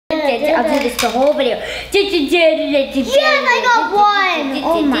I'll do this the whole video. Yes, I got one.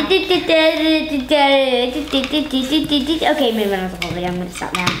 Oh my. Okay, maybe not the whole video. I'm gonna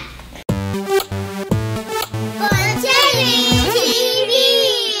stop now.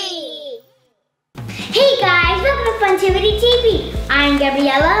 Hey guys, welcome to Funtivity TV. I'm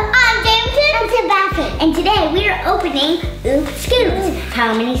Gabriella. I'm Jameson. I'm Sebastian. And today we are opening Oops Scoops.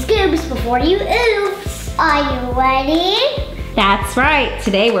 How many scoops before you oops? Are you ready? That's right.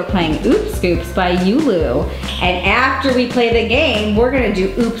 Today we're playing Oops Scoops by Yulu. And after we play the game, we're gonna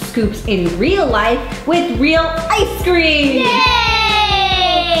do Oops Scoops in real life with real ice cream.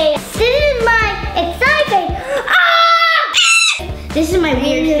 Yay! This is my exciting. Ah! This is my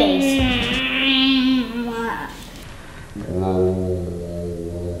weird face.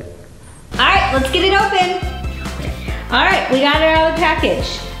 Alright, let's get it open. Alright, we got it out of the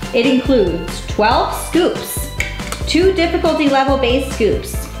package. It includes 12 scoops, 2 difficulty level base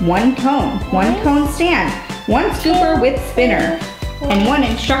scoops, 1 cone stand, 1 scooper with spinner, and 1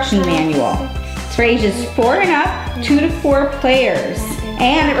 instruction manual. It's for ages 4 and up, 2 to 4 players.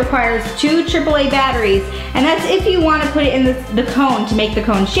 And it requires 2 AAA batteries, and that's if you want to put it in the cone to make the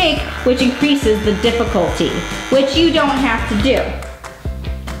cone shake, which increases the difficulty, which you don't have to do.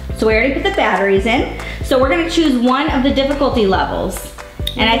 So we already put the batteries in. So we're gonna choose one of the difficulty levels.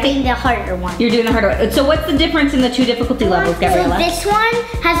 And I think the harder one. You're doing the harder one. So what's the difference in the 2 difficulty levels, Gabriella? So this one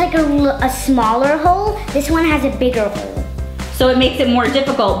has like a smaller hole. This one has a bigger hole. So it makes it more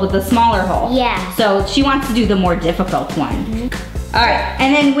difficult with the smaller hole. Yeah. So she wants to do the more difficult one. All right,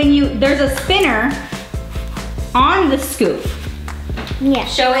 and then there's a spinner on the scoop. Yeah.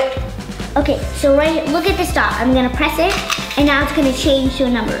 Show it. Okay, so look at this dot. I'm gonna press it, and now it's gonna change to a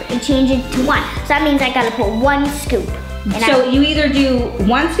number. It changes to 1. So that means I gotta put 1 scoop. So you either do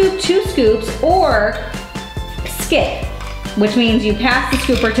 1 scoop, 2 scoops, or skip, which means you pass the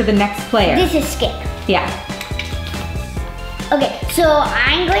scooper to the next player. This is skip. Yeah. Okay, so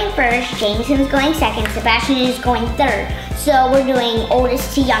I'm going first, Jameson's going second, Sebastian is going third. So we're doing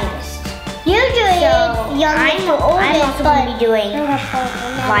oldest to youngest. You're doing youngest to oldest. I'm also going to be doing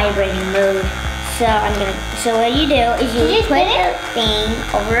vibrating mode. So what you do is you put a thing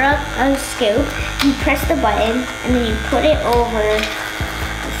over a scoop, you press the button, and then you put it over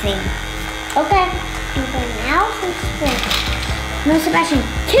the thing. Okay. Now some scoops. No, Sebastian,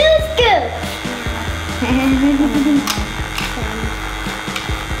 2 scoops.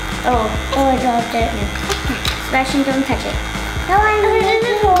 Oh, I dropped it. Sebastian, don't touch it. No, I'm going to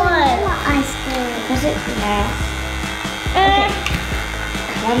this one. Ice cream. Does it? No. Okay.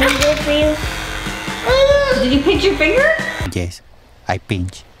 Want me to do it for you? Did you pinch your finger? Yes, I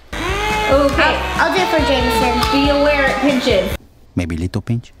pinch. Okay. I'll do it for Jameson. Feel where it pinches. Maybe little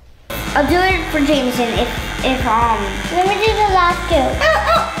pinch. I'll do it for Jameson if Let me do the last scoop.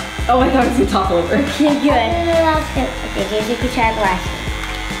 Oh, I thought it was gonna topple over. Okay, good. Do the last scoop. Okay, James, you can try the last one.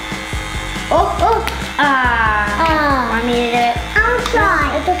 Want me to do it? I'll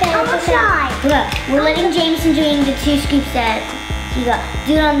try. It's okay. I'll try. Look, we're letting Jameson doing the 2 scoops that he got.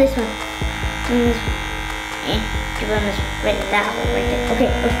 Do it on this one. Do it on this right that one right there. Okay.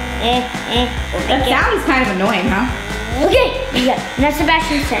 That sounds kind of annoying, huh? Okay, you got it. Now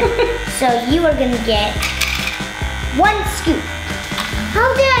Sebastian's turn. So you are gonna get 1 scoop. How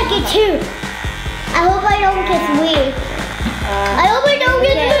did I get 2? I hope I don't get 3. I hope I don't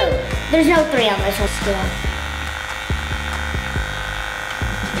get 2. There's no 3 on this one still.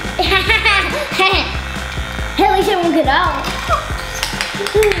 At least I won't get out. 2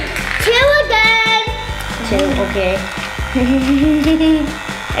 again. 2, okay.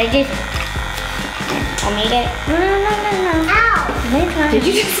 I'll make it. No. Ow. Did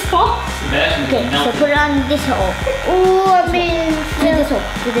you just fall? Okay, so put it on this hole. Ooh, I mean. Do this hole.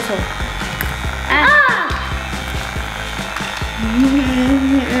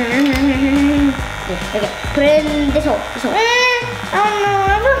 Okay, put it in this hole. Oh no.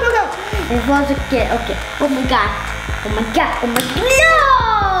 It falls again. Okay. Oh my god.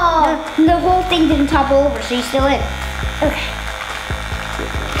 No! The whole thing didn't topple over, so you're still in. Okay.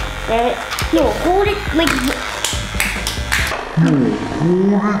 Grab it. No, hold it like.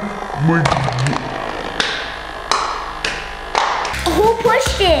 Who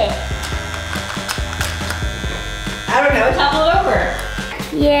pushed it? I don't know, it toppled over.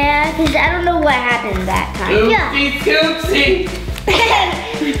 Yeah, because I don't know what happened that time. Oopsie scoopsie.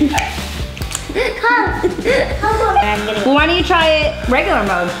 Well, why don't you try it regular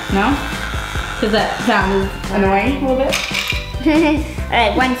mode? No? Because that sound is annoying a little bit.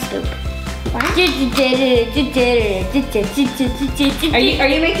 Alright, 1 scoop. Are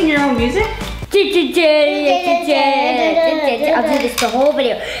you making your own music? I'll do this the whole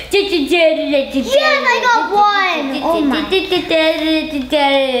video. Yes, I got one. Oh my.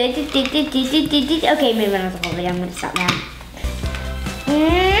 Okay, maybe not the whole video. I'm gonna stop now.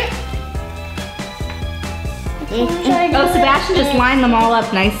 Oh, Sebastian just lined them all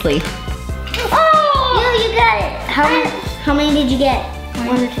up nicely. Oh, you got it. How many did you get? 1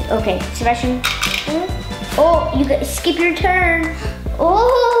 or 2. Okay, Sebastian. Oh, you got skip your turn.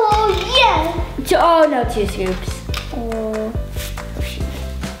 Oh, yes. Oh no, 2 scoops. Oh shoot.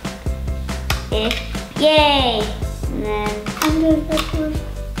 Yay. And then I'm doing this one.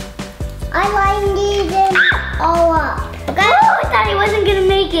 I lined these all up. okay. Oh, I thought he wasn't gonna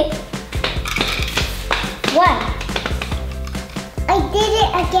make it. What? I did it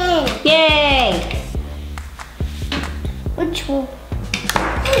again. Yay! Which one?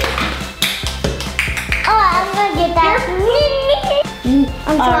 Oh, I'm gonna get that.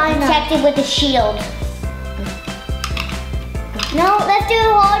 I'm trying to. Protected with a shield. No, let's do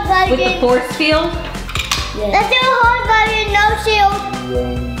a hard version. With the force field? Let's do a hard version, no shield.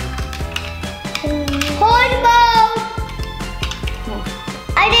 Hard mode.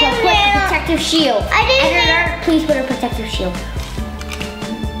 I So didn't put a land on. protective shield. I didn't Editor, please put a protective shield.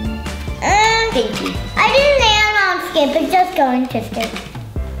 Thank you. I didn't land on skip. It's just going to skip.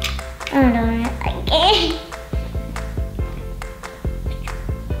 Oh no, I can't.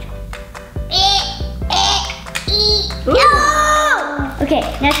 No! Okay,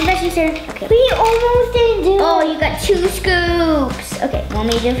 now Sebastian's turn. Okay. We almost didn't do Oh, it. you got 2 scoops. Okay, want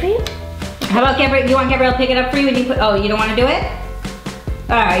me to do it for you? How about Gabrielle? You want Gabrielle to pick it up for you when you put? Oh, you don't want to do it?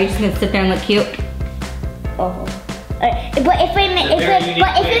 Alright, you're just gonna sit there and look cute. Oh. But if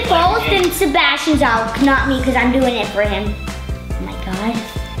it falls, then Sebastian's out, not me, because I'm doing it for him. Oh my god.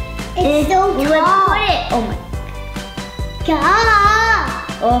 It's so Let's tall. put it. Oh my. God.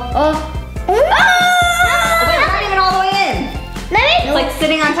 Oh. Oh, wait, it's not even all the way in. Let It's like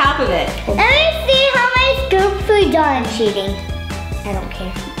sitting on top of it. me see how many scoops we done. Cheating. I don't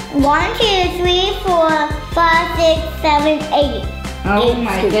care. 1, 2, 3, 4, 5, 6, 7, 8. Oh 8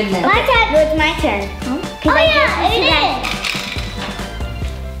 my scoops. goodness. My turn. No, it's my turn. Oh yeah, it is.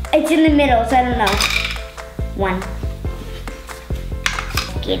 It's in the middle, so I don't know. 1.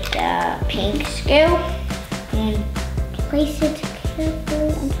 Get the pink scoop and place it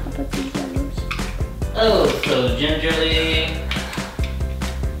carefully on top of these yellows. Oh, so gingerly.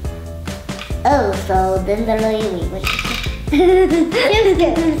 Oh, so then the lady, what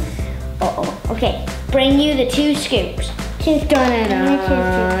okay, bring you the 2 scoops.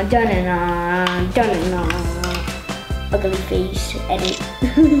 Dun-na-na, dun-na-na, dun-na-na. Ugly face, edit.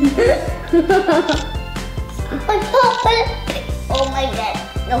 Oh my god.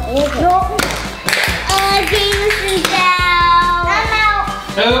 No. James is down. I'm out.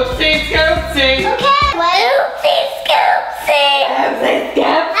 Oopsie scoopsie. Okay. Oopsie scoopsie.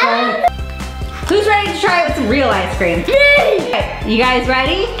 Who's ready to try it with some real ice cream? Okay, you guys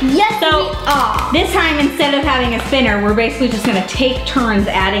ready? Yes, So, we are. this time instead of having a spinner, we're basically just gonna take turns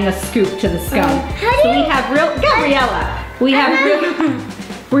adding a scoop to the scone. So we have Gabriella. We have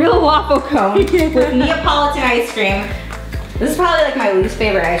real waffle cone with Neapolitan ice cream. This is probably like my least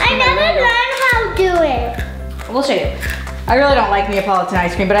favorite ice I cream. never really learned how to do it. We'll show you. I really don't like Neapolitan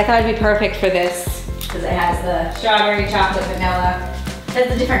ice cream, but I thought it'd be perfect for this because it has the strawberry, chocolate, vanilla. It has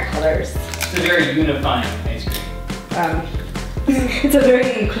the different colors. It's a very unifying ice cream. It's a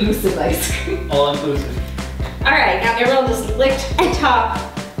very inclusive ice cream. All inclusive. All right, now Gabrielle just licked the top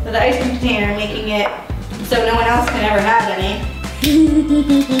of the ice cream container, making it so no one else can ever have any.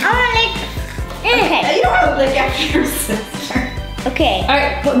 Okay. You don't want to lick after your sister. Okay. All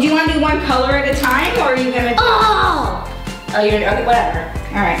right, well, do you want to do one color at a time, or are you gonna? Oh! Oh, you're okay. Whatever.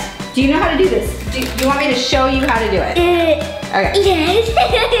 All right. Do you know how to do this? Do you want me to show you how to do it? Okay. Yes.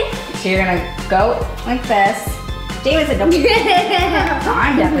 So you're gonna go like this. David said no.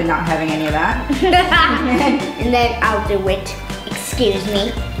 I'm definitely not having any of that. And then I'll do it. Excuse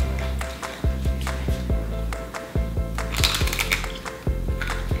me.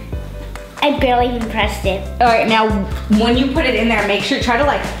 I barely even pressed it. All right, now when you put it in there, make sure, try to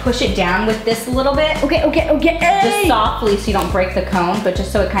like push it down with this a little bit. Okay. Just softly so you don't break the cone, but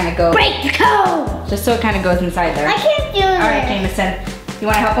just so it kind of goes. Break the cone! Just so it kind of goes inside there. I can't do it. All right, Jameson. You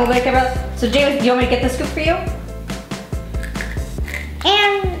want to help me with it, Gabrielle? So Jameson, do you want me to get the scoop for you?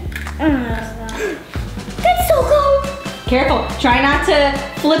 That's so cold. Careful. Try not to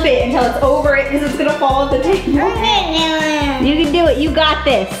flip it until it's over it because it's going to fall off the table. You can do it. You got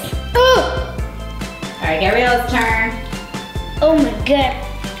this. All right, Gabrielle's turn. Oh my god.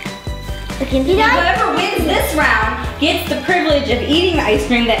 Looking for And whoever wins this round gets the privilege of eating the ice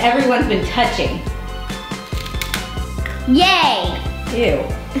cream that everyone's been touching. Yay! Ew.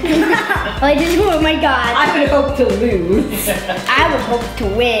 Oh my god. I would hope to lose. I would hope to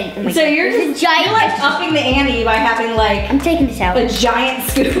win. Oh my So god. you're This is just giant. you're like upping the ante by having like I'm taking this out. a giant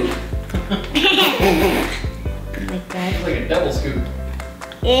scoop. Oh my god. It's like a double scoop.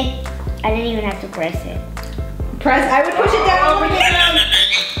 I didn't even have to press it. Press. I would push it down a little bit.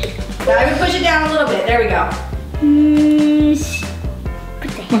 I would push it down a little bit. There we go.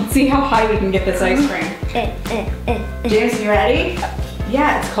 Let's see how high we can get this ice cream. James, you ready?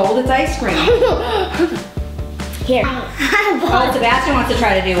 Yeah, it's cold. It's ice cream. Here. Oh, Sebastian wants to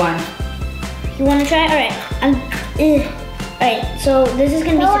try to do one. You want to try? Alright. Alright, so this is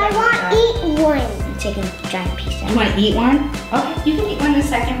going to be No, I Sebastian's want to try. eat one. I'm taking a giant piece You out. want to eat one? Okay, you can eat one in a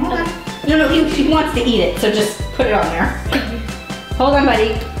second. Hold on. No, he wants to eat it, so just put it on there. Hold on,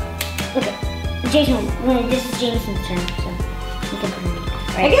 buddy. Okay. Jason, this is Jameson's turn, so you can put it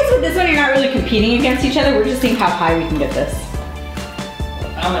on. I guess with this one, you're not really competing against each other. We're just seeing how high we can get this.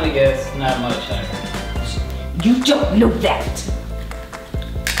 I'm gonna guess not much higher. You don't know that.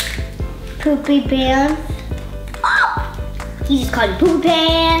 Poopy pants. Oh! He just called you poopy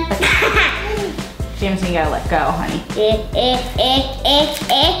pants. Jameson, you gotta let go, honey.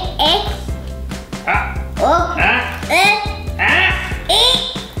 Oh.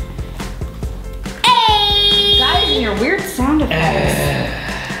 Guys, and your weird sound effects.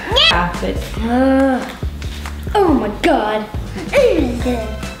 Yeah, but Oh my god.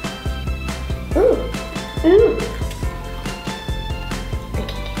 Ooh. Ooh.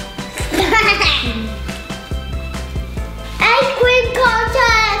 Ice cream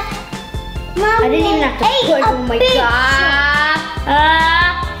contest. Mom, I didn't even have to ate put. a Oh my big god.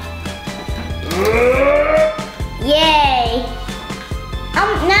 Yay.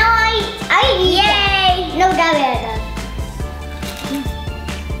 Now I eat. Yay. No, that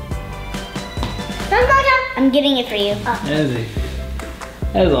I'm getting it for you.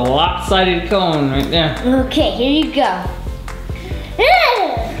 That is a lopsided cone right there. Okay, here you go.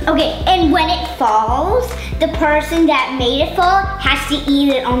 Okay, and when it falls, the person that made it fall has to eat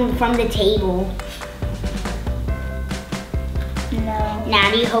it from the table. No. Now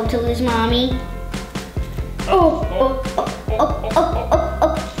do you hope to lose, Mommy? Oh.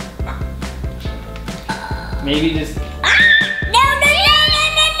 Maybe just. No.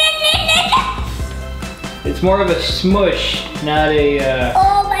 It's more of a smush, not a.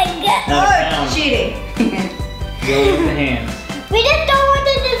 Oh my god. Not a pound. cheating. Go with the hands. We just don't want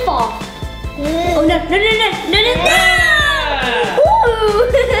it to fall. Oh no. Ah! Ooh.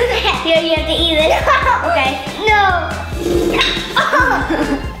 Here, you have to eat it. Okay. No.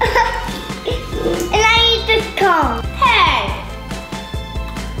 And I eat this cone. Hey.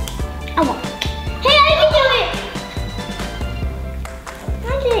 I want. Hey, I can do it. I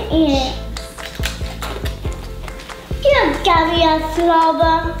didn't eat it. You got me a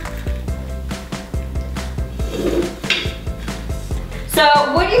slobber. So,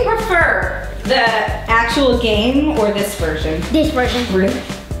 what do you prefer? The actual game or this version? This version. Really?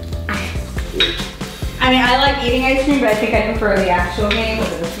 I mean, I like eating ice cream, but I think I prefer the actual game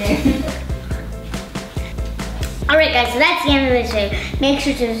over this game. Alright guys, so that's the end of this video. Make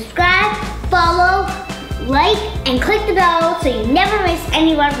sure to subscribe, follow, like, and click the bell so you never miss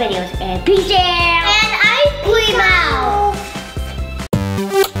any of our videos. And peace out! And ice cream out.